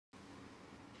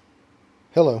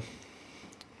Hello.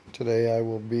 Today I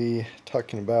will be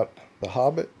talking about The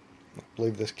Hobbit. I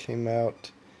believe this came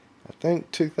out, I think,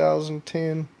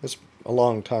 2010. It's a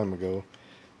long time ago.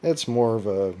 It's more of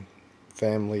a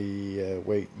family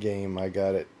weight game. I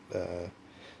got it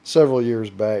several years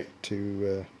back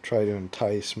to try to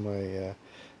entice my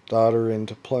daughter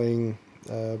into playing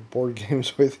board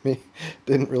games with me.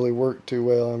 Didn't really work too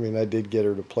well. I mean, I did get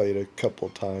her to play it a couple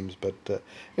of times, but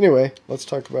anyway, let's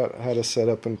talk about how to set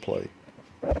up and play.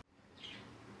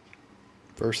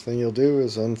 First thing you'll do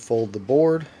is unfold the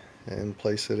board and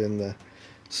place it in the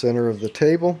center of the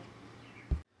table.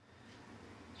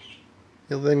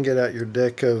 You'll then get out your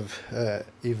deck of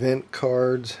event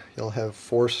cards. You'll have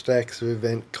 4 stacks of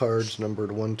event cards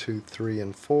numbered 1, 2, 3,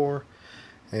 and 4,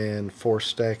 and 4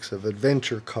 stacks of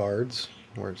adventure cards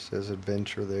where it says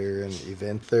adventure there and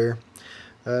event there,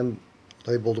 and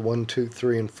labeled 1, 2,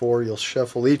 3, and 4. You'll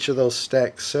shuffle each of those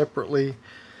stacks separately.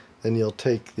 Then you'll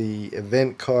take the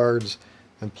event cards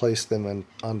and place them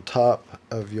on top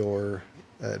of your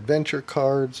adventure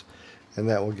cards, and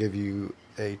that will give you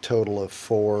a total of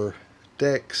 4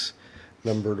 decks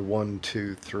numbered 1,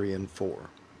 2, 3, and 4.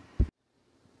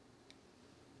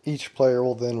 Each player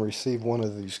will then receive one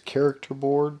of these character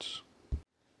boards.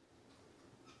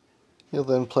 You'll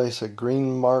then place a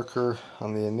green marker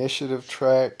on the initiative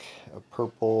track, a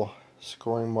purple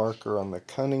scoring marker on the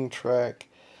cunning track,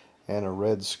 and a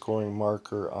red scoring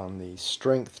marker on the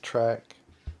strength track.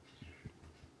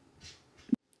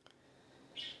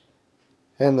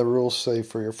 And the rules say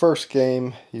for your first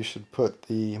game, you should put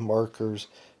the markers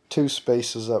 2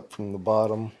 spaces up from the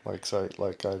bottom, like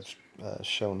I've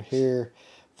shown here.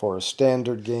 For a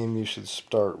standard game, you should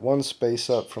start 1 space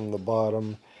up from the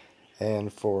bottom,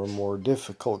 and for a more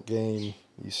difficult game,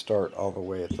 you start all the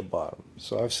way at the bottom.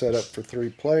 So I've set up for 3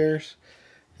 players,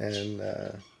 and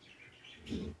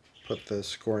put the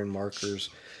scoring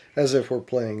markers as if we're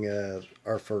playing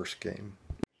our first game.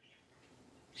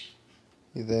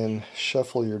 You then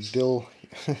shuffle your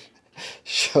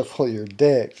shuffle your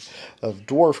deck of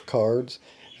dwarf cards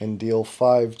and deal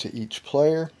 5 to each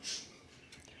player.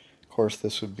 Of course,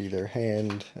 this would be their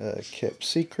hand kept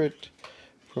secret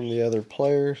from the other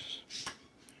players.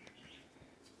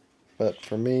 But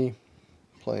for me,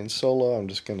 playing solo, I'm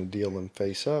just going to deal them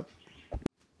face up.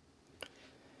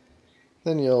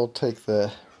 Then you'll take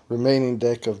the remaining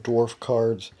deck of dwarf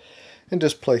cards and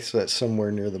just place that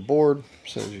somewhere near the board.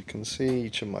 So as you can see,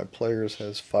 each of my players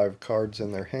has 5 cards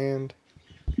in their hand.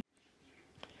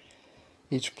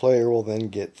 Each player will then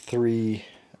get 3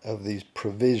 of these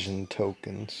provision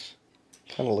tokens.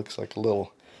 Kind of looks like a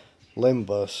little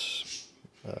Limbus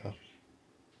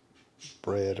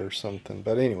bread or something.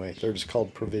 But anyway, they're just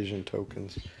called provision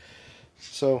tokens.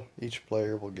 So each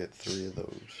player will get 3 of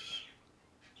those.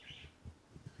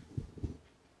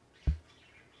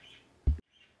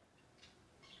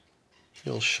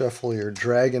 You'll shuffle your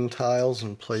dragon tiles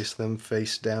and place them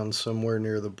face down somewhere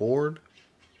near the board.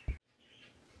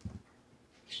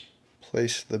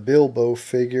 Place the Bilbo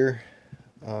figure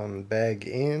on bag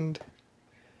end.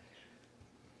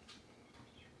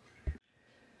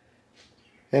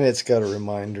 And it's got a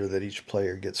reminder that each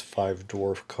player gets 5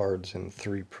 dwarf cards and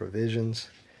 3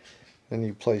 provisions. Then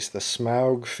you place the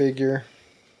Smaug figure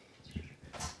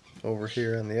over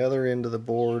here on the other end of the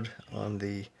board on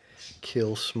the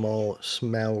Kill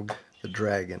Smaug the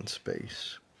Dragon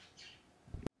space.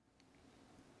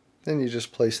 Then you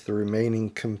just place the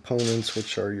remaining components,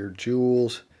 which are your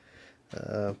jewels,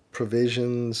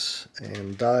 provisions,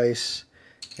 and dice,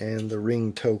 and the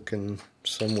ring token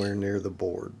somewhere near the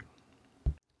board.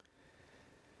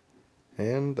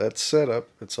 And that's set up.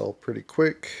 It's all pretty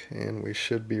quick, and we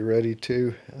should be ready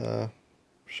to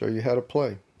show you how to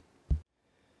play.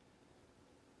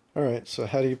 Alright, so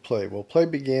how do you play? Well, play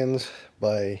begins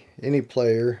by any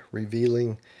player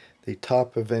revealing the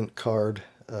top event card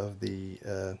of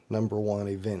the number 1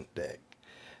 event deck.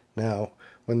 Now,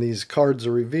 when these cards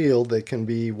are revealed, they can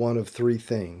be one of 3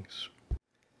 things.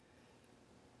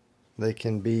 They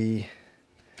can be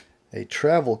a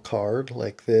travel card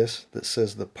like this that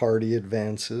says the party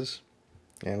advances,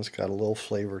 and it's got a little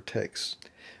flavor text.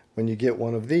 When you get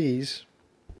one of these,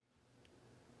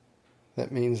 that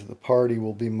means the party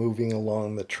will be moving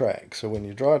along the track. So when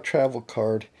you draw a travel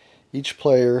card, each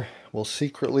player will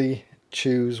secretly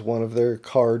choose one of their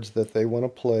cards that they want to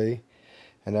play,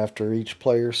 and after each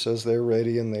player says they're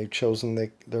ready and they've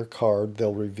chosen their card,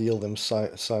 they'll reveal them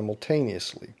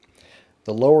simultaneously.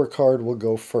 The lower card will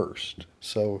go first,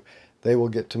 so they will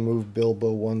get to move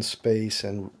Bilbo 1 space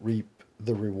and reap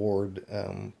the reward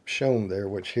shown there,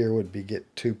 which here would be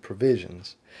get 2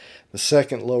 provisions. The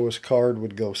second lowest card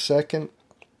would go second,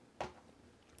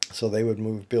 So they would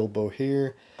move Bilbo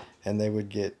here, and they would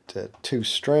get 2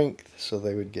 strength, so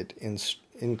they would get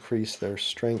increase their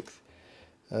strength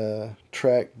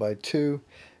track by 2,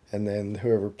 and then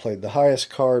whoever played the highest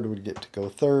card would get to go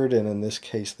third, and in this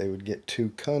case they would get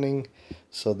 2 cunning,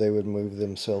 so they would move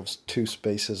themselves 2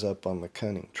 spaces up on the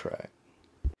cunning track.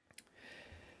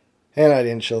 And I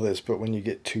didn't show this, but when you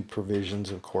get 2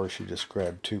 provisions, of course you just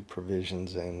grab 2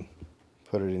 provisions and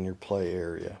put it in your play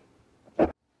area.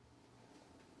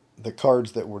 The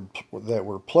cards that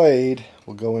were played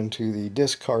will go into the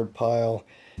discard pile,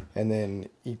 and then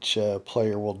each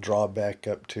player will draw back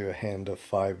up to a hand of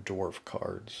 5 dwarf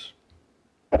cards.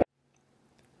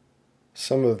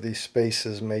 Some of these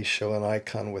spaces may show an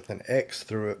icon with an X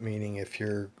through it, meaning if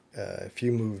you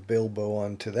move Bilbo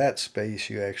onto that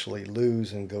space, you actually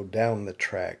lose and go down the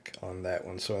track on that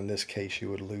one. So in this case,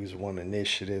 you would lose 1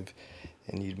 initiative,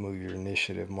 and you'd move your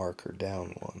initiative marker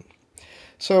down 1.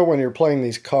 So when you're playing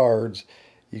these cards,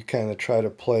 you kind of try to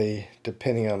play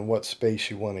depending on what space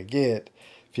you want to get.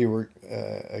 If you were,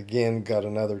 again, got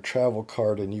another travel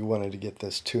card and you wanted to get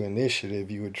this 2 initiative,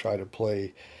 you would try to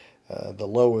play the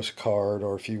lowest card,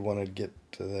 or if you wanted to get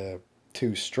to the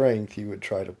 2 strength, you would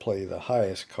try to play the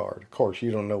highest card. Of course, you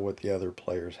don't know what the other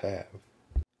players have.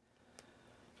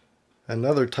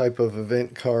 Another type of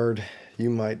event card you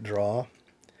might draw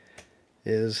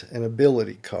is an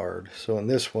ability card. So in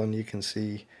this one you can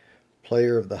see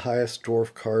player of the highest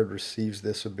dwarf card receives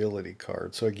this ability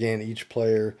card. So again, each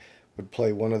player would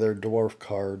play one of their dwarf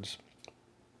cards,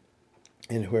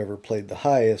 and whoever played the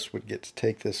highest would get to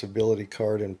take this ability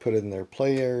card and put it in their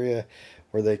play area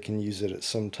where they can use it at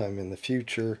some time in the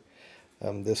future.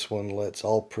 This one lets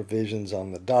all provisions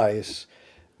on the dice,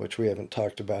 which we haven't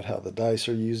talked about how the dice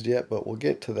are used yet, but we'll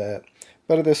get to that.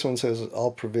 But this one says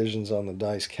all provisions on the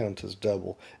dice count as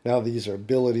double. Now these are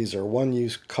abilities are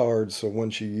one-use cards, so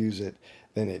once you use it,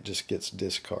 then it just gets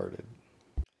discarded.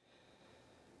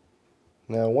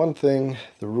 Now one thing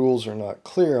the rules are not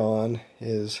clear on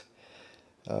is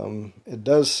it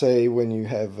does say when you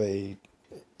have in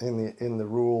the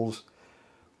rules,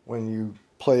 when you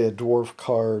play a dwarf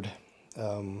card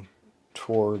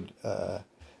toward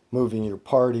moving your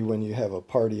party, when you have a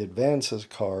party advances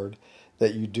card,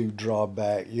 that you do draw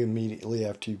back. You immediately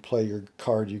after you play your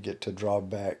card, you get to draw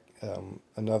back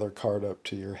another card up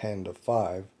to your hand of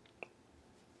 5.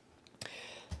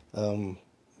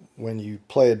 When you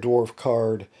play a dwarf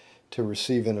card to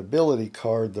receive an ability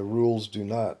card, the rules do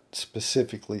not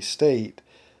specifically state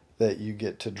that you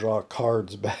get to draw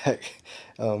cards back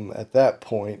at that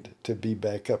point to be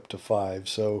back up to 5.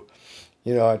 So,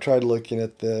 you know, I tried looking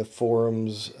at the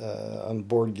forums on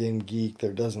Board Game Geek.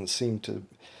 There doesn't seem to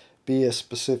be a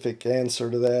specific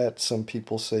answer to that. Some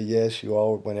people say yes,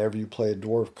 whenever you play a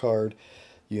dwarf card,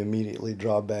 you immediately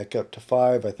draw back up to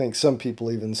 5. I think some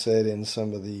people even said in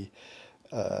some of the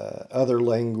other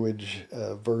language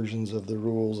versions of the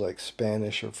rules, like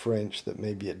Spanish or French, that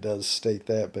maybe it does state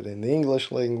that, but in the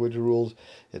English language rules,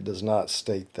 it does not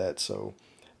state that. So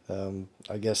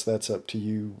I guess that's up to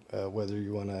you whether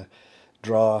you want to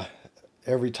draw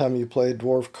every time you play a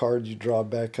dwarf card you draw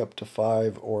back up to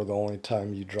 5, or the only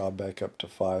time you draw back up to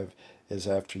 5 is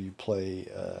after you play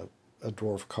a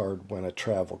dwarf card when a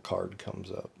travel card comes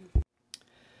up.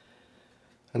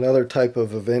 Another type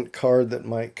of event card that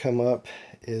might come up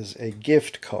is a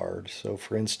gift card. So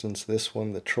for instance, this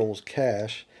one, the Troll's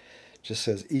Cash, just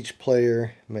says each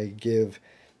player may give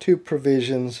 2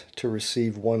 provisions to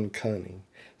receive 1 cunning.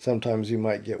 Sometimes you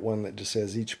might get one that just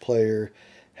says each player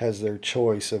has their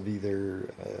choice of either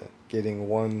getting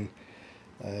 1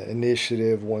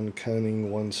 initiative, 1 cunning,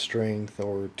 1 strength,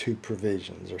 or 2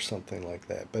 provisions or something like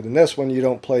that. But in this one you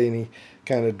don't play any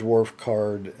kind of dwarf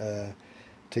card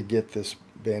to get this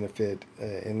benefit.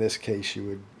 In this case you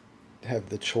would have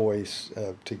the choice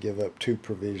to give up 2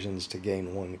 provisions to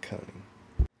gain 1 cunning.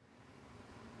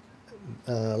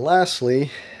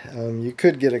 Lastly, you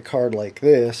could get a card like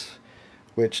this,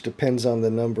 which depends on the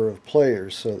number of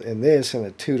players. So in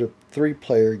a 2 to 3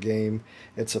 player game,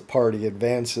 it's a party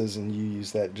advances, and you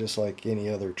use that just like any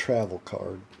other travel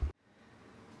card.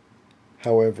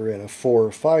 However, in a 4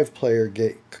 or 5 player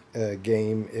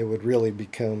game, it would really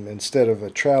become, instead of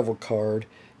a travel card,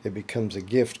 it becomes a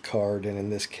gift card, and in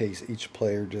this case each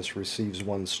player just receives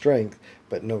 1 strength,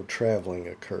 but no traveling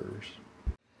occurs.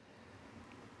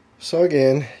 So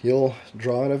again, you'll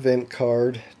draw an event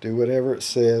card, do whatever it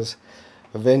says.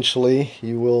 Eventually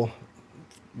you will,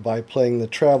 by playing the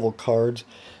travel cards,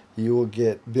 you will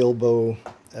get Bilbo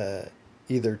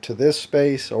either to this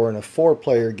space, or in a 4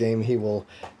 player game he will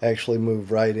actually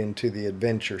move right into the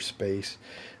adventure space.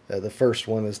 The first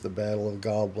one is the Battle of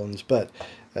Goblins, but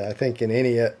I think in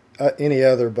any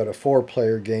other but a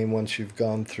 4-player game, once you've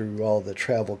gone through all the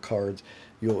travel cards,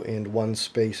 you'll end one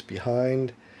space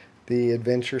behind the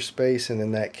adventure space, and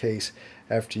in that case,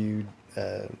 after you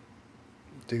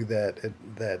do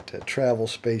that travel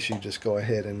space, you just go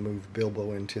ahead and move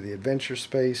Bilbo into the adventure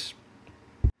space.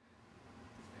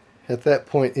 At that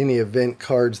point, any event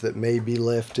cards that may be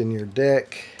left in your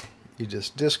deck, you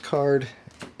just discard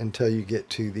until you get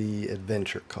to the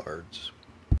adventure cards.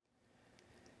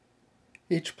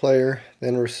 Each player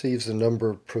then receives a number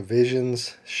of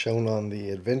provisions shown on the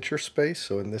adventure space,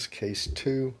 so in this case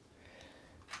 2.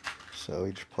 So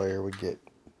each player would get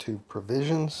 2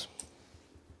 provisions.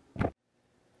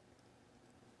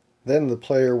 Then the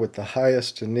player with the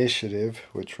highest initiative,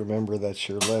 which remember that's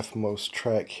your leftmost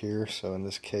track here, so in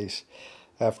this case,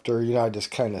 after, I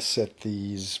just kind of set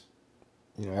these,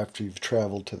 after you've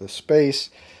traveled to the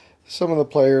space, some of the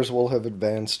players will have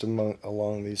advanced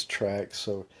along these tracks.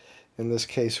 So in this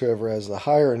case, whoever has the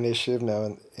higher initiative,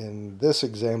 now in this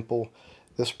example,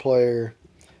 this player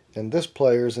and this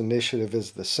player's initiative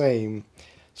is the same.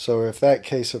 So if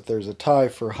there's a tie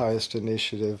for highest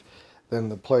initiative, then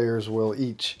the players will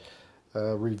each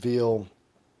reveal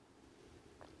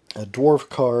a dwarf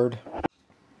card,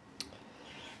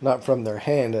 not from their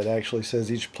hand. It actually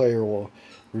says each player will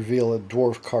reveal a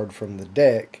dwarf card from the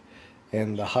deck,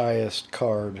 and the highest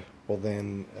card will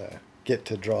then get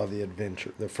to draw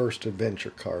the first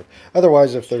adventure card.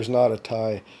 Otherwise, if there's not a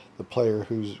tie, the player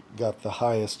who's got the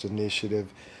highest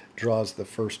initiative draws the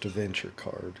first adventure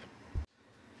card.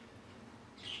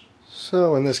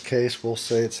 So in this case, we'll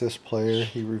say it's this player.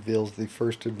 He reveals the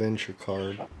first adventure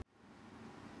card.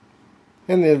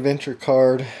 And the adventure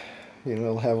card,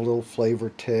 it'll have a little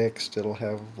flavor text. It'll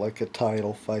have like a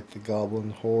title, Fight the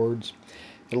Goblin Hordes.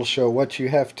 It'll show what you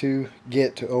have to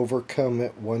get to overcome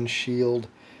it, 1 shield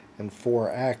and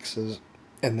 4 axes,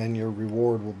 and then your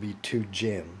reward will be 2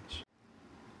 gems.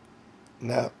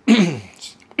 Now,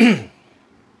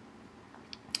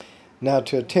 Now,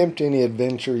 to attempt any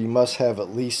adventure, you must have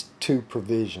at least 2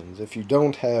 provisions. If you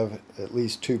don't have at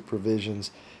least 2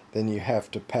 provisions, then you have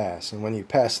to pass. And when you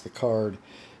pass the card,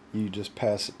 you just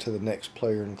pass it to the next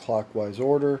player in clockwise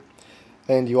order.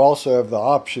 And you also have the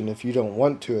option, if you don't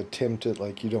want to attempt it,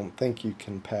 like you don't think you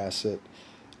can pass it,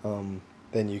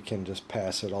 then you can just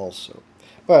pass it also.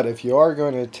 But if you are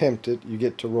going to attempt it, you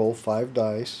get to roll 5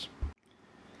 dice.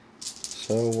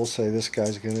 So we'll say this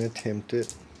guy's going to attempt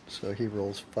it. So he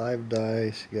rolls 5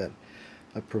 dice. You got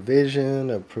a provision,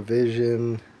 a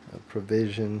provision, a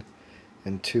provision,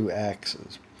 and 2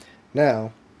 axes.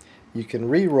 Now, you can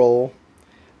re-roll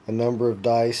a number of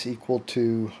dice equal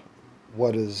to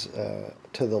what is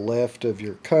to the left of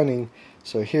your cunning.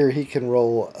 So here he can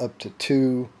roll up to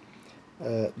 2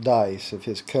 dice. If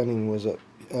his cunning was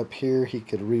up here, he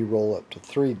could re-roll up to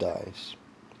 3 dice.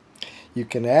 You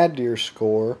can add to your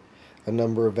score a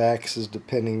number of axes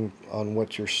depending on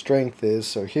what your strength is.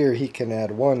 So here he can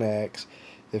add 1 axe.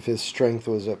 If his strength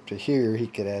was up to here, he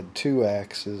could add 2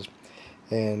 axes.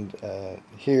 And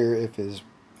here, if his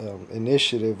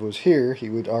initiative was here, he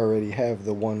would already have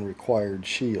the 1 required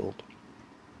shield.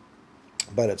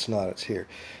 But it's not, it's here.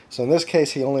 So in this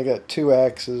case, he only got 2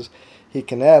 axes. He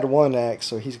can add 1 axe,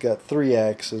 so he's got 3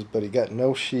 axes, but he got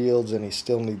no shields and he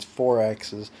still needs 4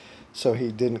 axes. So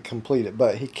he didn't complete it,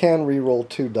 but he can re-roll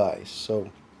 2 dice. So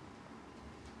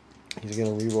he's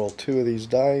going to re-roll 2 of these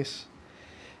dice,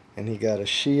 and he got a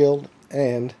shield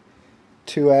and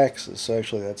 2 axes. So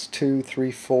actually that's 2,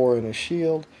 3, 4, and a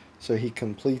shield. So he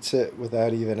completes it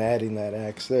without even adding that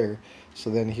axe there. So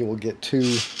then he will get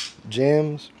 2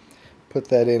 gems, put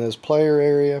that in his player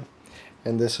area,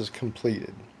 and this is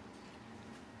completed.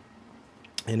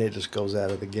 And it just goes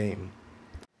out of the game.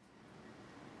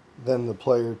 Then the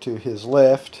player to his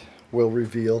left will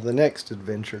reveal the next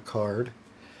adventure card,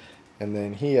 and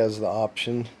then he has the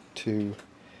option to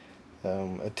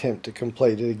attempt to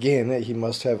complete it. Again, he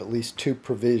must have at least 2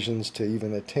 provisions to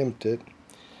even attempt it.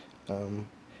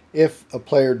 If a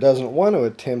player doesn't want to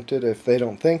attempt it, if they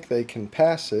don't think they can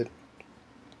pass it,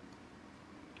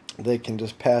 they can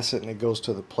just pass it and it goes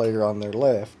to the player on their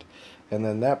left, and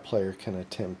then that player can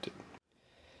attempt it.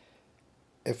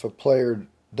 If a player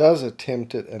does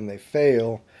attempt it and they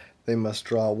fail, they must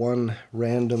draw 1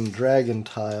 random dragon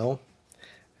tile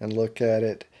and look at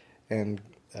it and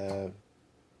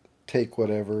take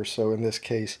whatever. So in this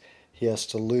case, he has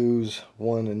to lose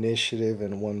 1 initiative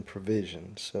and 1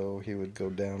 provision. So he would go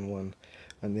down 1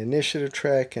 on the initiative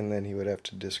track, and then he would have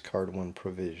to discard 1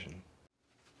 provision.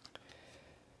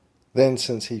 Then,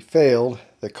 since he failed,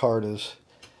 the card is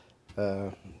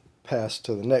passed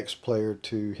to the next player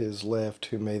to his left,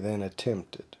 who may then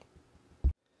attempt it.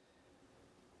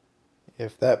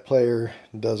 If that player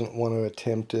doesn't want to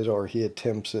attempt it, or he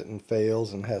attempts it and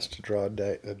fails and has to draw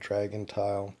a dragon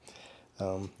tile,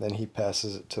 then he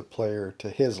passes it to player to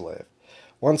his left.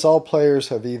 Once all players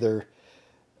have either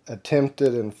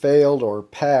attempted and failed or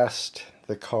passed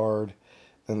the card,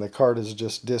 then the card is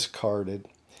just discarded.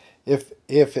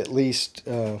 If at least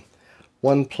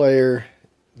one player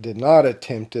did not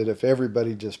attempt it, if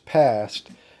everybody just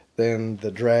passed, then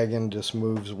the dragon just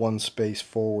moves one space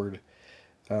forward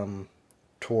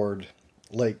toward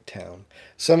Lake Town.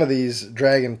 Some of these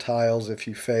dragon tiles, if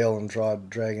you fail and draw a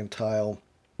dragon tile,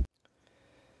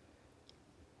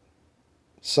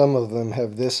 some of them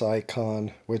have this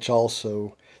icon, which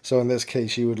also, so in this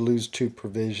case you would lose 2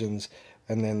 provisions,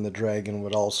 and then the dragon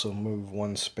would also move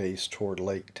one space toward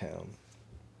Lake Town.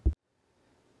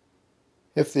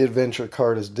 If the adventure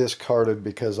card is discarded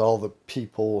because all the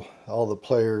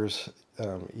players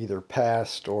either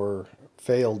passed or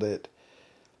failed it,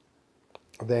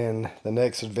 then the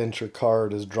next adventure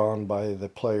card is drawn by the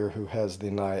player who has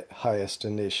the highest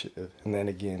initiative. And then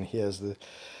again, he has the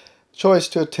choice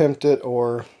to attempt it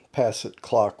or pass it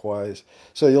clockwise.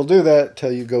 So you'll do that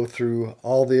till you go through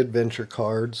all the adventure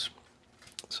cards.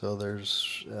 So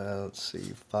there's, let's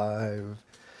see, 5,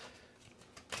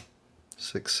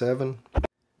 6, 7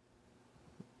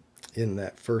 in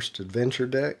that first adventure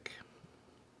deck.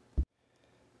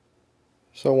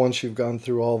 So once you've gone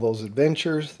through all those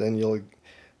adventures, then you'll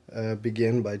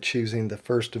begin by choosing the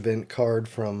first event card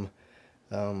from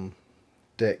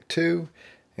deck 2.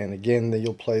 And again,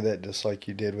 you'll play that just like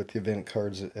you did with the event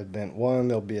cards at event 1.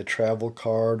 There'll be a travel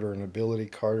card or an ability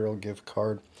card or a gift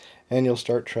card, and you'll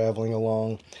start traveling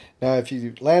along. Now, if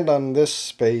you land on this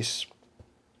space,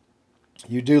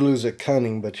 you do lose a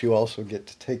cunning, but you also get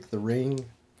to take the ring,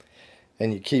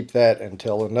 and you keep that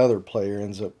until another player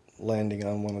ends up landing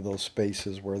on one of those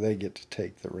spaces where they get to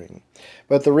take the ring.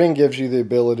 But the ring gives you the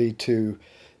ability to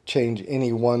change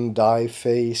any one die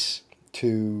face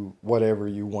to whatever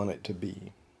you want it to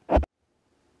be.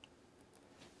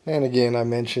 And again, I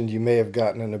mentioned you may have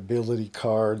gotten an ability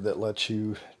card that lets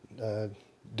you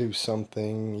do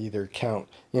something, either count,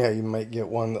 you might get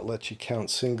one that lets you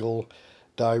count single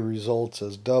die results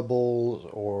as doubles,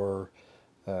 or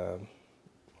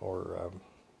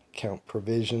count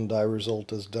provision die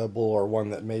result as double, or one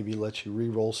that maybe lets you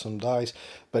re-roll some dice.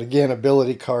 But again,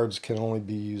 ability cards can only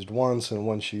be used once, and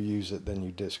once you use it, then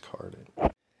you discard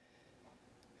it.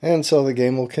 And so the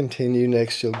game will continue.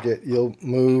 Next, you'll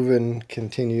move and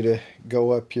continue to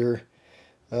go up your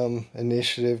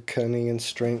initiative, cunning, and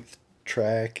strength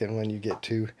track. And when you get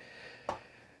to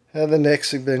the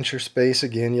next adventure space,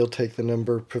 again, you'll take the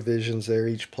number of provisions there.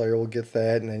 Each player will get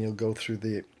that, and then you'll go through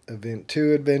the event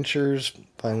 2 adventures.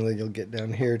 Finally, you'll get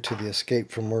down here to the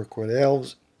Escape from Mirkwood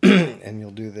Elves, and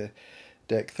you'll do the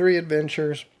deck 3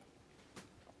 adventures.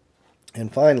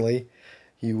 And finally,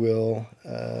 you will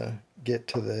get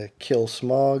to the Kill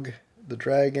Smaug the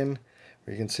Dragon,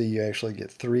 where you can see you actually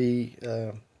get 3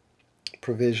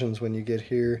 provisions when you get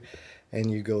here, and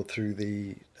you go through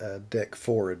the deck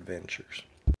 4 adventures.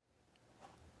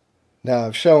 Now,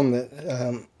 I've shown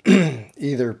that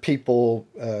either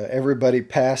everybody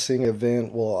passing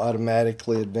event will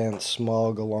automatically advance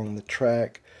Smaug along the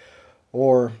track,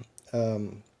 or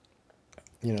some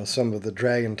of the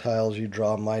dragon tiles you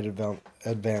draw might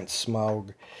advance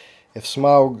Smaug. If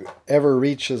Smaug ever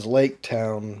reaches Lake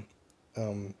Town,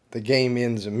 the game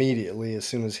ends immediately as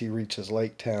soon as he reaches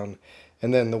Lake Town,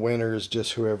 and then the winner is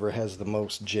just whoever has the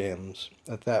most gems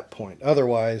at that point.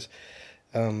 Otherwise,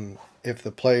 if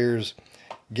the players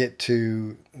get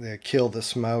to kill the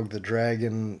Smaug the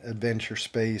Dragon adventure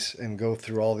space and go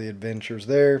through all the adventures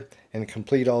there and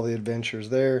complete all the adventures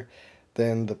there,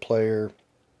 then the player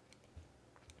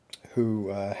who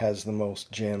has the most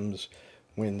gems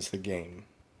wins the game.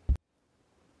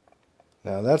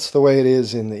 Now, that's the way it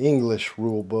is in the English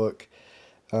rule book.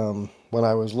 When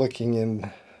I was looking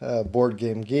in Board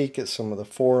Game Geek at some of the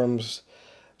forums,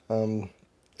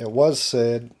 it was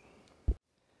said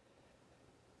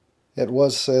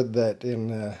that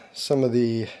in some of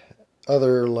the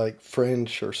other, like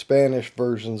French or Spanish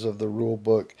versions of the rule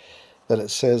book, that it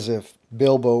says if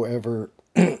Bilbo ever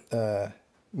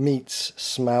meets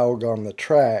Smaug on the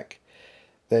track,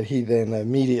 that he then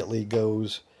immediately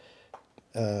goes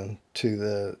to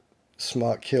the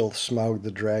Kill Smaug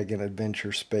the Dragon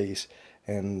adventure space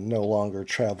and no longer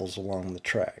travels along the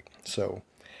track. So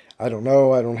I don't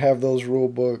know, I don't have those rule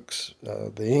books.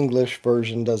 The English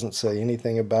version doesn't say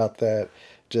anything about that,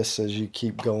 just says you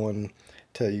keep going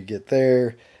till you get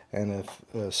there, and if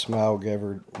Smaug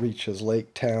ever reaches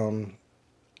Lake Town,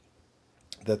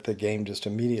 that the game just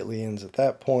immediately ends at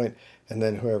that point, and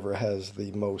then whoever has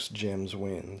the most gems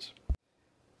wins.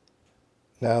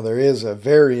 Now there is a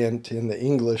variant in the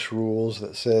English rules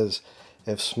that says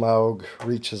if Smaug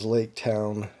reaches Lake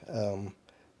Town,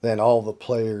 then all the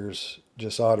players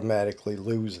just automatically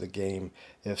lose the game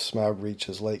if Smaug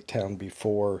reaches Lake Town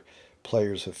before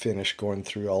players have finished going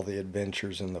through all the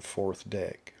adventures in the 4th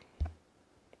deck.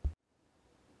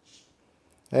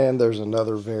 And there's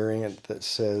another variant that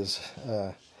says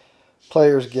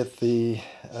players get the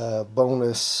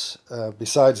bonus,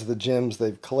 besides the gems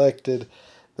they've collected,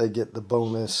 they get the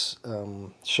bonus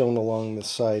shown along the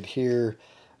side here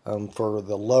for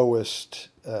the lowest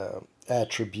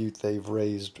attribute they've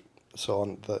raised. So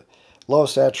on the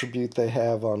lowest attribute they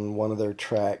have on one of their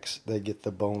tracks, they get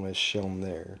the bonus shown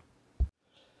there.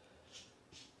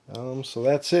 So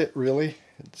that's it, really.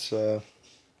 It's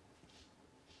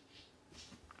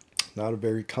not a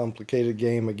very complicated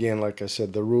game. Again, like I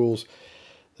said, the rules,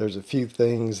 there's a few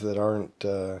things that aren't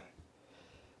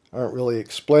really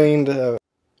explained.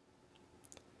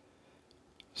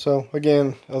 So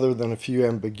again, other than a few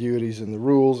ambiguities in the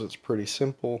rules, it's pretty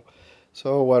simple.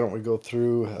 So why don't we go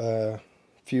through a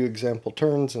few example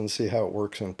turns and see how it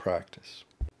works in practice.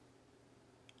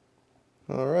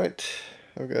 Alright,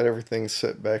 I've got everything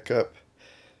set back up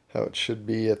how it should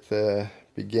be at the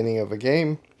beginning of a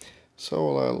game.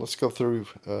 So let's go through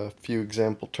a few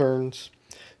example turns.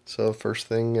 So first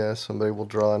thing, somebody will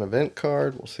draw an event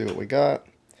card. We'll see what we got.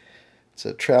 It's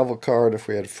a travel card. If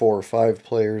we had 4 or 5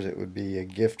 players, it would be a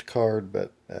gift card,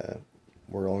 but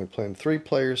we're only playing 3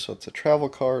 players, so it's a travel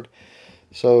card.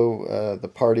 So the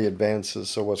party advances,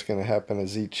 so what's going to happen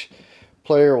is each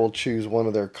player will choose one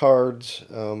of their cards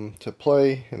to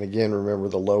play, and again, remember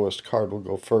the lowest card will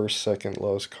go first, second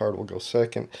lowest card will go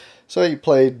second. So you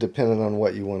play depending on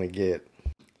what you want to get.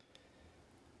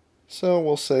 So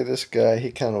we'll say this guy,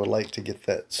 he kind of would like to get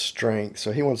that strength,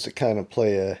 so he wants to kind of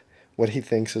play what he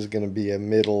thinks is going to be a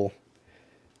middle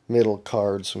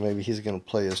card. So maybe he's going to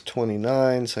play his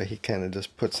 29, so he kind of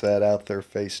just puts that out there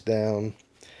face down.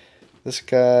 This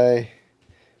guy,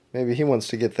 maybe he wants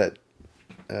to get that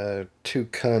 2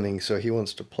 cunning, so he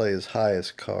wants to play his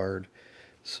highest card.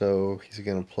 So he's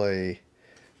going to play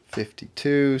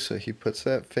 52, so he puts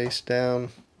that face down.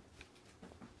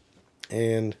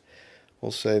 And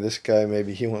we'll say this guy,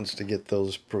 maybe he wants to get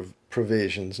those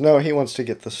provisions. No, he wants to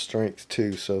get the strength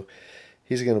too, so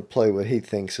he's going to play what he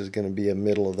thinks is going to be a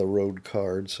middle of the road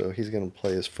card, so he's going to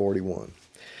play his 41.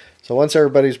 So once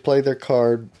everybody's played their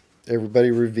card, everybody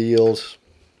reveals,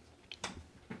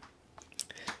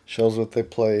 shows what they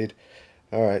played.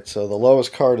 Alright, so the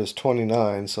lowest card is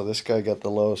 29, so this guy got the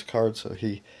lowest card, so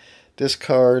he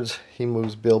discards, he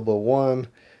moves Bilbo 1,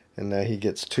 and now he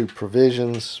gets 2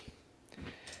 provisions,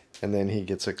 and then he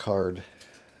gets a card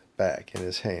back in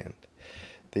his hand.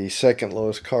 The second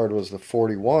lowest card was the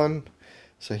 41,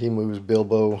 so he moves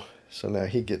Bilbo, so now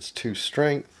he gets 2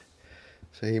 strength,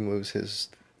 so he moves his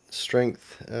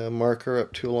strength marker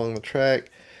up 2 along the track,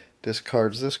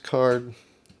 discards this card,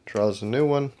 draws a new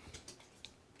one,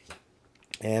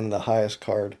 and the highest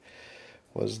card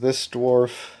was this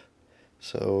dwarf,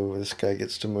 so this guy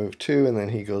gets to move 2, and then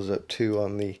he goes up 2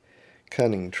 on the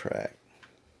cunning track,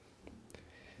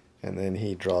 and then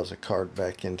he draws a card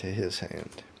back into his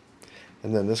hand,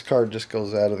 and then this card just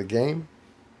goes out of the game.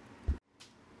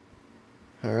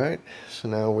 Alright, so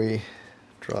now we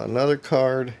draw another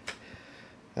card.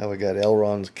 Now we got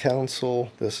Elrond's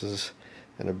Council. This is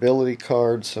an ability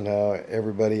card, so now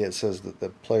everybody, it says that the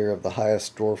player of the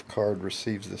highest dwarf card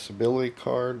receives this ability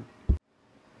card.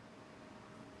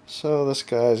 So this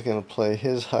guy is going to play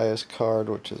his highest card,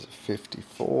 which is a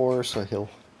 54, so he'll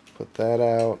put that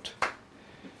out.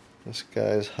 This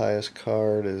guy's highest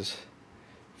card is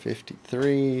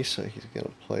 53, so he's going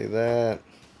to play that.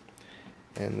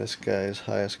 And this guy's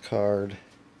highest card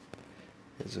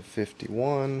is a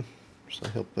 51, so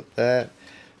he'll put that.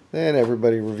 Then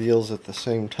everybody reveals at the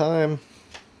same time,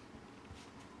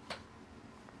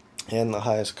 and the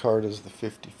highest card is the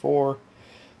 54,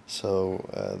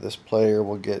 so this player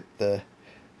will get the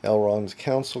Elrond's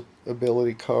Council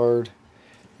ability card.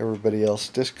 Everybody else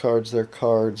discards their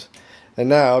cards, and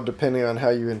now depending on how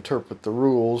you interpret the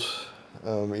rules,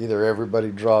 either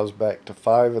everybody draws back to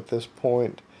 5 at this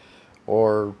point,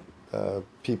 or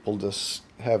people just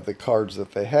have the cards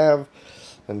that they have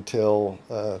until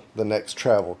the next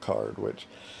travel card, which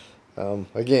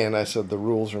again, I said the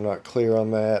rules are not clear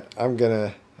on that. I'm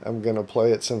gonna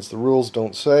play it since the rules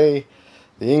don't say,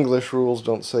 the English rules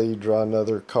don't say you draw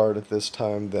another card at this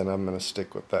time, then I'm gonna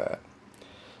stick with that.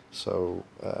 So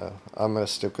I'm going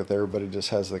to stick with everybody just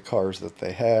has the cards that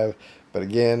they have. But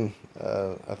again,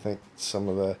 I think some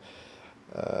of the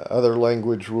other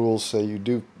language rules say you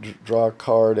do draw a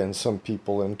card, and some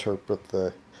people interpret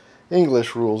the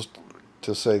English rules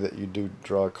to say that you do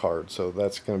draw a card. So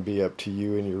that's going to be up to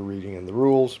you and your reading in the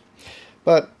rules.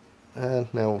 But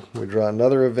now we draw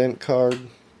another event card.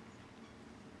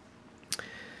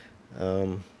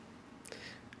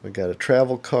 We got a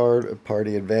travel card. A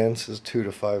party advances 2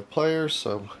 to 5 players.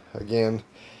 So again,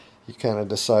 you kind of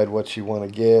decide what you want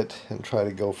to get and try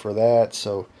to go for that.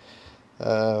 So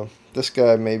this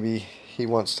guy, maybe he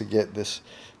wants to get this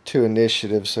 2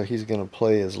 initiative, so he's going to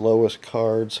play his lowest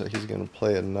card. So he's going to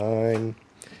play a 9.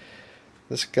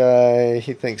 This guy,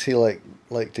 he thinks he like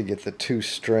to get the 2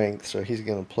 strength, so he's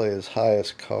going to play his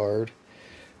highest card,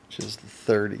 which is the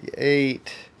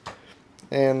 38.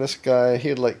 And this guy,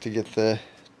 he'd like to get the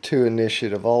 2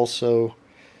 initiative also,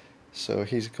 so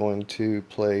he's going to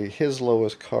play his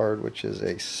lowest card, which is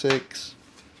a 6.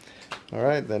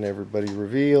 Alright, then everybody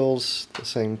reveals at the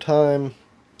same time,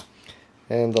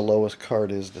 and the lowest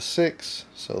card is the 6,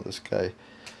 so this guy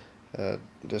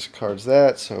discards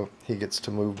that, so he gets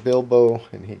to move Bilbo,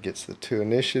 and he gets the 2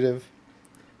 initiative.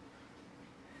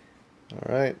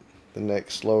 Alright, the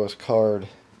next lowest card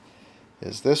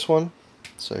is this one,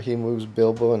 so he moves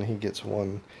Bilbo and he gets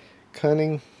 1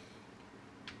 cunning.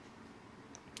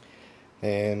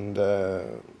 And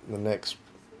the next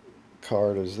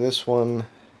card is this one,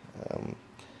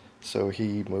 so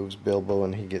he moves Bilbo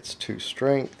and he gets 2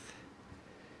 strength.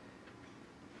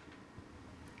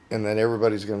 And then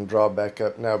everybody's going to draw back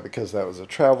up now, because that was a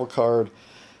travel card.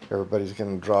 Everybody's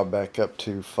going to draw back up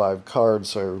to 5 cards,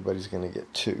 so everybody's going to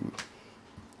get 2.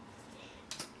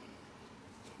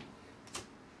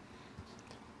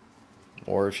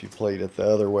 Or if you played it the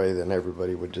other way, then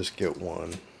everybody would just get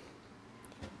 1.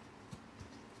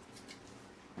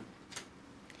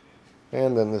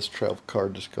 And then this travel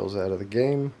card just goes out of the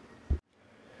game.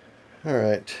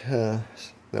 Alright, then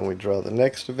we draw the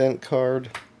next event card.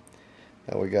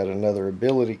 Now we got another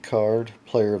ability card.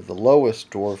 Player of the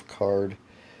lowest dwarf card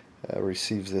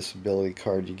receives this ability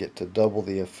card. You get to double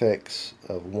the effects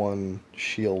of 1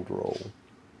 shield roll.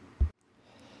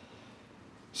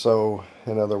 So,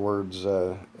 in other words,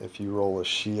 if you roll a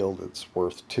shield, it's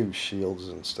worth 2 shields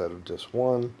instead of just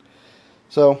 1.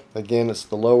 So, again, it's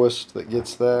the lowest that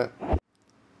gets that.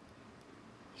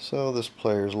 So, this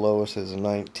player's lowest is a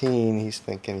 19. He's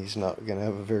thinking he's not going to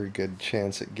have a very good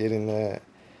chance at getting that.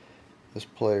 This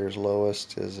player's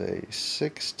lowest is a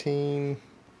 16.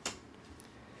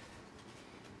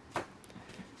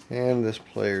 And this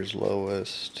player's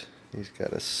lowest, he's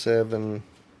got a 7.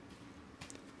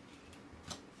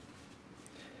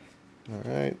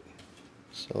 Alright,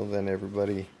 so then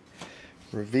everybody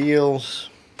reveals,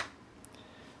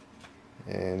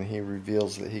 and he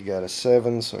reveals that he got a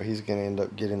 7, so he's going to end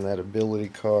up getting that ability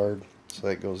card, so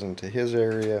that goes into his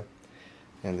area,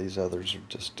 and these others are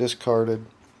just discarded.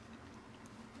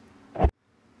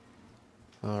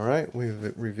 Alright,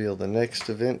 we've revealed the next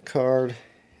event card.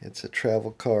 It's a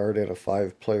travel card. In a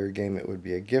 5-player game it would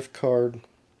be a gift card.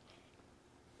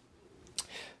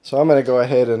 So I'm going to go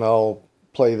ahead and I'll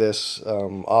play this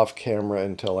off camera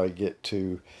until I get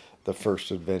to the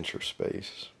first adventure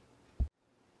space.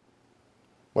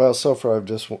 Well, so far I've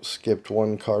just skipped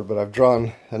 1 card, but I've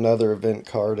drawn another event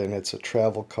card, and it's a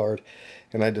travel card,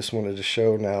 and I just wanted to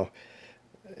show now,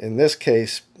 in this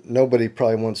case, nobody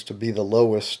probably wants to be the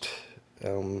lowest,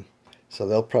 so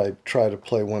they'll probably try to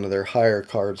play one of their higher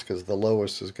cards, because the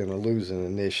lowest is going to lose an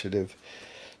initiative.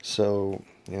 So,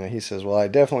 you know, he says, well, I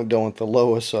definitely don't want the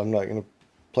lowest, so I'm not going to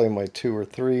play my 2 or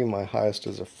 3. My highest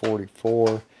is a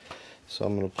 44, so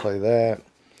I'm going to play that.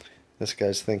 This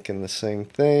guy's thinking the same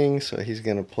thing, so he's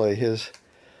going to play his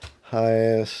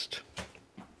highest.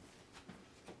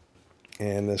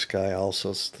 And this guy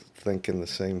also is thinking the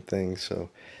same thing, so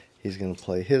he's going to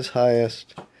play his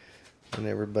highest. And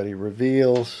everybody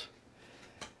reveals.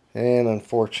 And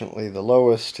unfortunately the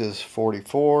lowest is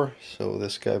 44, so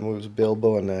this guy moves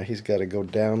Bilbo, and now he's got to go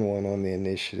down 1 on the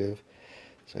initiative.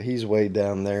 So he's way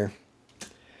down there.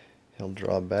 He'll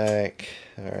draw back.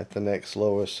 Alright, the next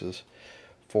lowest is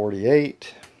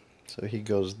 48, so he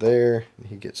goes there, and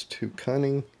he gets 2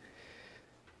 cunning.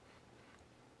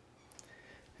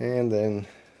 And then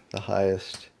the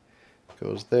highest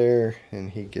goes there,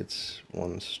 and he gets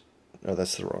 1. Oh,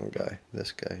 that's the wrong guy.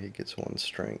 This guy, he gets 1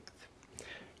 strength.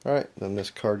 Alright, then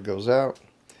this card goes out.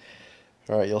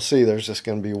 Alright, you'll see there's just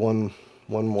going to be one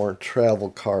more travel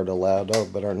card allowed. Oh,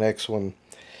 but our next one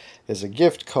is a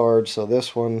gift card, so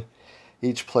this one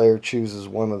each player chooses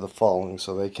one of the following.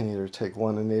 So they can either take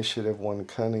 1 initiative, 1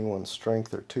 cunning, 1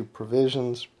 strength, or 2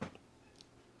 provisions.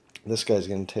 This guy's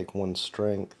going to take 1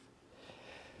 strength.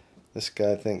 This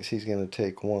guy thinks he's going to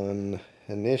take 1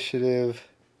 initiative.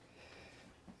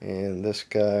 And this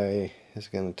guy is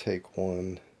going to take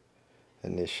 1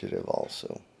 initiative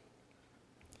also.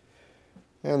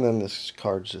 And then this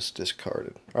card's just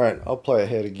discarded. Alright, I'll play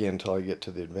ahead again until I get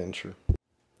to the adventure.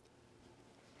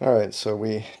 Alright, so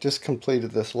we just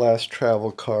completed this last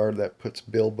travel card that puts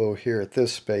Bilbo here at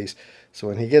this space. So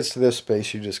when he gets to this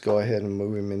space, you just go ahead and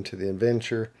move him into the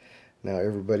adventure. Now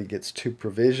everybody gets 2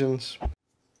 provisions.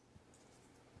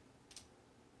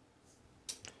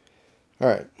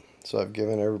 Alright, so I've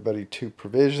given everybody 2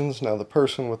 provisions. Now the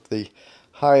person with the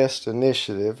highest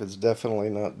initiative is definitely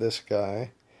not this guy.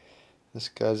 This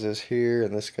guy's is here,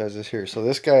 and this guy's is here. So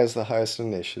this guy has the highest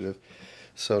initiative.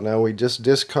 So now we just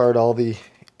discard all the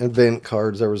event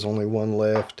cards. There was only 1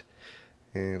 left.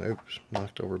 And, oops,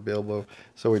 knocked over Bilbo.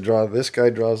 So we draw, this guy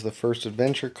draws the first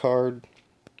adventure card.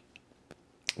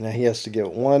 Now he has to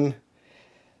get 1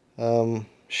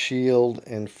 shield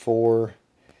and 4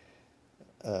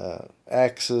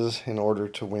 axes in order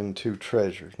to win 2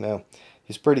 treasures. Now,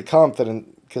 he's pretty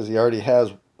confident because he already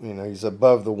has, he's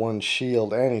above the 1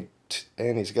 shield, and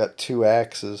he's got 2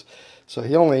 axes. So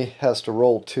he only has to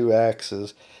roll 2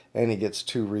 axes, and he gets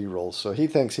 2 rerolls. So he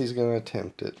thinks he's going to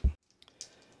attempt it.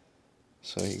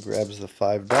 So he grabs the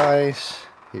 5 dice,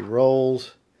 he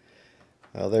rolls.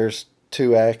 Now there's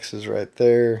 2 axes right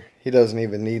there. He doesn't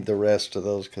even need the rest of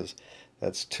those because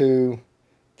that's 2,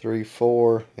 3,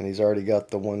 4, and he's already got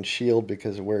the 1 shield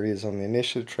because of where he is on the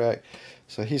initiative track.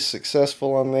 So he's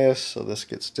successful on this, so this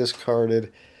gets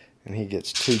discarded, and he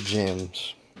gets 2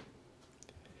 gems.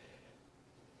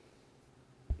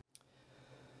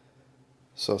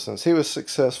 So since he was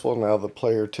successful, now the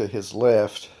player to his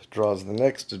left draws the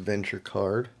next adventure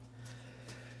card.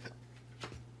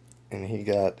 And he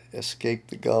got Escape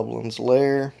the Goblin's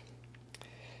Lair.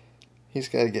 He's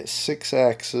got to get 6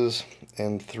 axes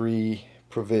and 3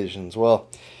 provisions. Well,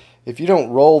 if you don't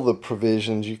roll the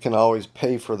provisions, you can always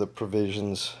pay for the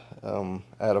provisions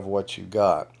out of what you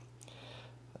got.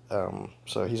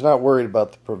 So he's not worried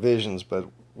about the provisions, but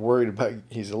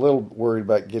he's a little worried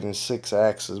about getting 6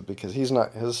 axes because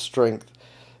his strength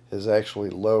is actually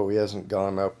low. He hasn't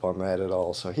gone up on that at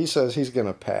all. So he says he's going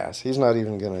to pass. He's not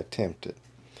even going to attempt it.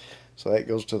 So that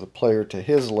goes to the player to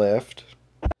his left.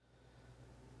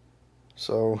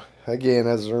 So again,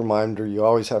 as a reminder, you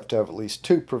always have to have at least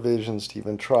 2 provisions to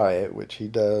even try it, which he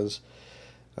does.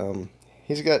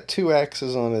 He's got 2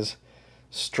 axes on his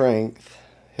strength.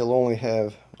 He'll only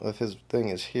have, if his thing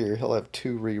is here, he'll have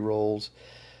 2 rerolls.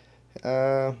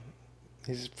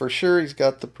 He's for sure he's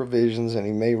got the provisions, and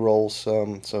he may roll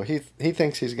some. So he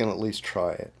thinks he's going to at least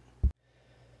try it.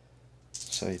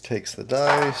 So he takes the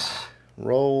dice,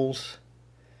 rolls.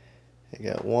 He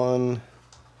got 1,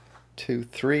 2,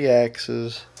 3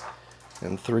 axes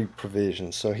and 3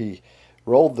 provisions. So he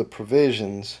rolled the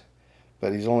provisions,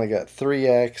 but he's only got 3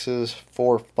 axes,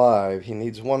 4, 5. He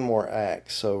needs 1 more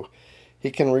axe. So he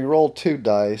can re-roll 2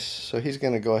 dice. So he's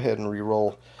going to go ahead and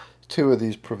re-roll 2 of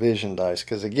these provision dice,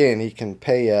 because again, he can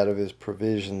pay out of his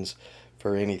provisions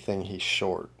for anything he's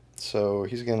short. So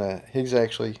he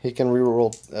can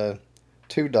re-roll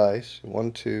 2 dice,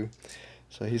 1, 2.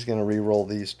 So he's going to re-roll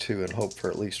these 2 and hope for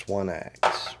at least 1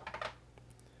 axe.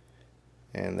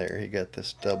 And there, he got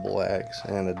this double axe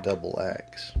and a double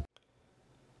axe.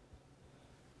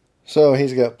 So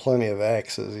he's got plenty of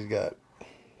axes. He's got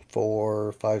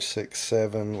 4, 5, 6,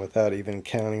 7 without even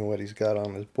counting what he's got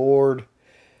on his board.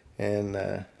 And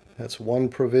that's 1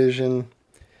 provision.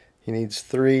 He needs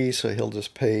 3, so he'll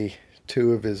just pay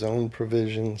 2 of his own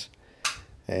provisions.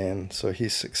 And so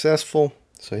he's successful.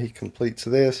 So he completes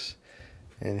this,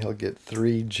 and he'll get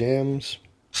 3 gems.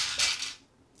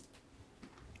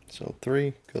 So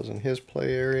 3 goes in his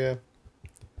play area.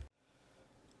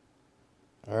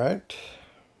 Alright.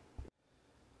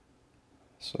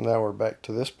 So now we're back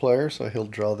to this player, so he'll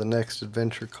draw the next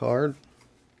adventure card.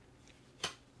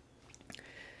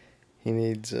 He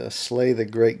needs Slay the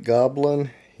Great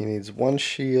Goblin. He needs 1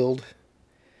 shield,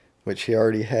 which he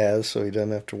already has, so he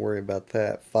doesn't have to worry about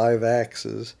that. 5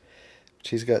 axes, which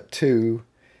he's got 2,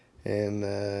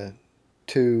 and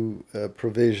 2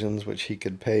 provisions, which he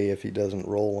could pay if he doesn't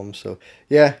roll them. So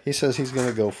yeah, he says he's going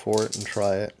to go for it and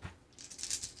try it.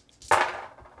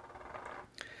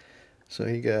 So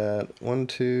he got 1,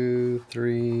 2,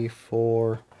 3,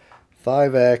 4,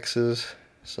 5 axes,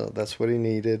 so that's what he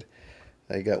needed.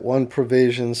 He got 1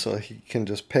 provision, so he can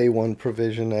just pay 1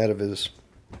 provision out of his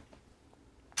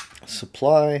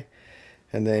supply.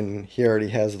 and then he already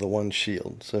has the 1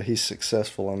 shield. So he's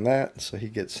successful on that, so he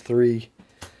gets 3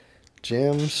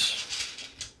 gems.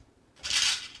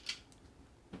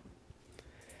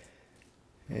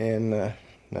 And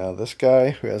now this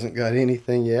guy who hasn't got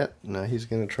anything yet, now he's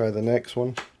going to try the next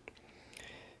one.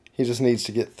 He just needs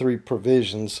to get 3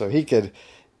 provisions, so he could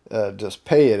just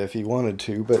pay it if he wanted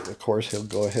to, but of course he'll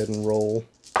go ahead and roll.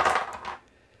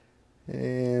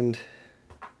 And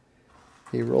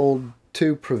he rolled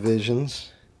 2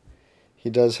 provisions. He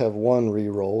does have 1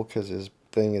 re-roll because his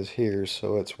thing is here,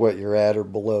 so it's what you're at or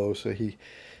below, so he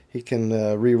can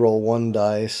re-roll 1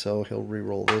 dice, so he'll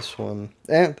re-roll this one.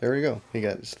 And there we go. He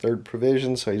got his 3rd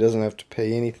provision, so he doesn't have to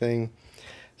pay anything.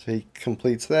 So he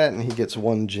completes that, and he gets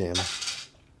 1 gem.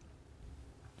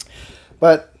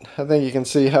 But I think you can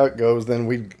see how it goes. Then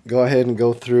we go ahead and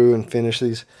go through and finish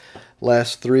these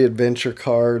last 3 adventure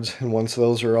cards. And once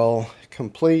those are all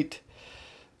complete,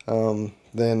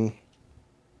 then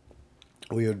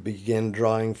we would begin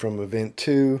drawing from event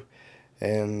 2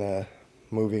 and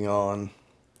moving on.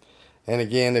 And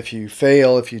again, if you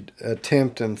fail, if you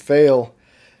attempt and fail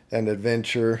an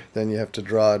adventure, then you have to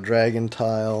draw a dragon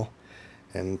tile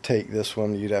and take this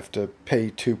one. You'd have to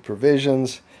pay 2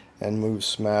 provisions and move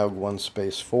Smaug 1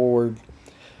 space forward.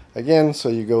 Again, so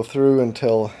you go through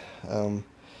until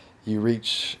you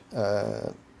reach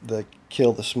the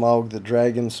kill the Smaug the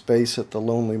dragon space at the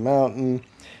Lonely Mountain,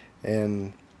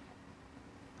 and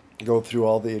go through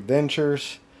all the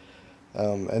adventures.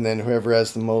 And then whoever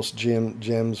has the most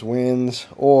gems wins.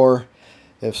 Or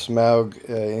if Smaug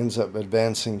ends up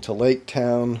advancing to Lake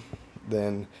Town,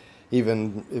 then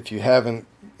even if you haven't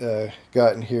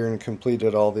gotten here and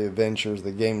completed all the adventures,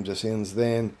 the game just ends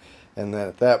then, and then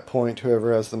at that point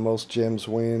whoever has the most gems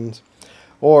wins.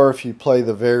 Or if you play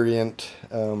the variant,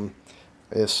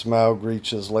 if Smaug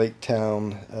reaches Lake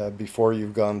Town before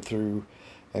you've gone through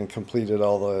and completed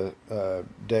all the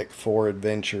deck 4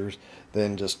 adventures,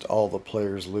 then just all the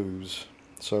players lose.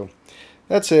 So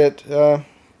that's it.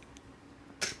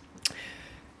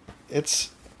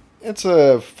 It's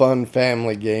a fun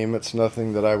family game. It's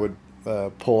nothing that I would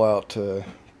pull out to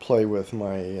play with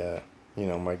my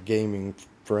my gaming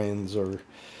friends or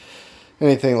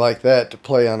anything like that to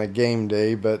play on a game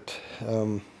day. But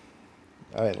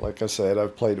like I said,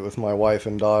 I've played it with my wife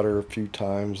and daughter a few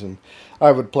times, and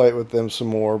I would play it with them some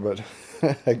more. But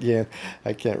again,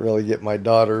 I can't really get my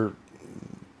daughter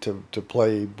to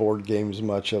play board games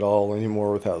much at all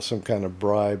anymore without some kind of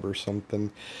bribe or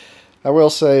something. I will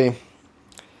say,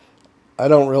 I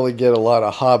don't really get a lot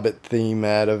of Hobbit theme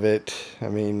out of it. I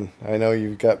mean, I know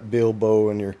you've got Bilbo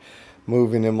and you're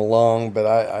moving him along, but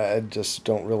I just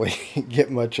don't really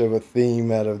get much of a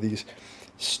theme out of these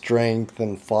strength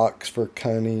and fox for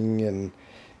cunning and,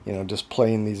 just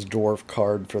playing these dwarf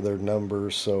card for their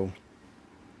numbers. So,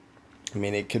 I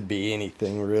mean, it could be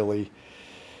anything really.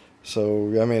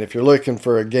 So, I mean, if you're looking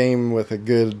for a game with a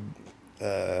good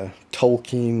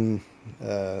Tolkien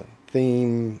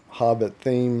theme, Hobbit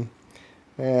theme,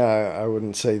 I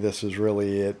wouldn't say this is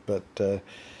really it, but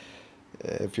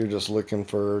if you're just looking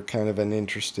for kind of an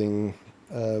interesting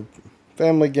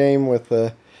family game with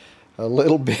a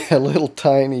little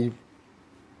tiny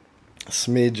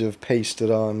smidge of pasted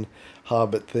on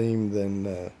Hobbit theme,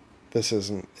 then this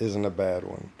isn't a bad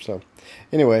one. So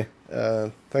anyway,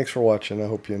 thanks for watching. I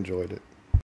hope you enjoyed it.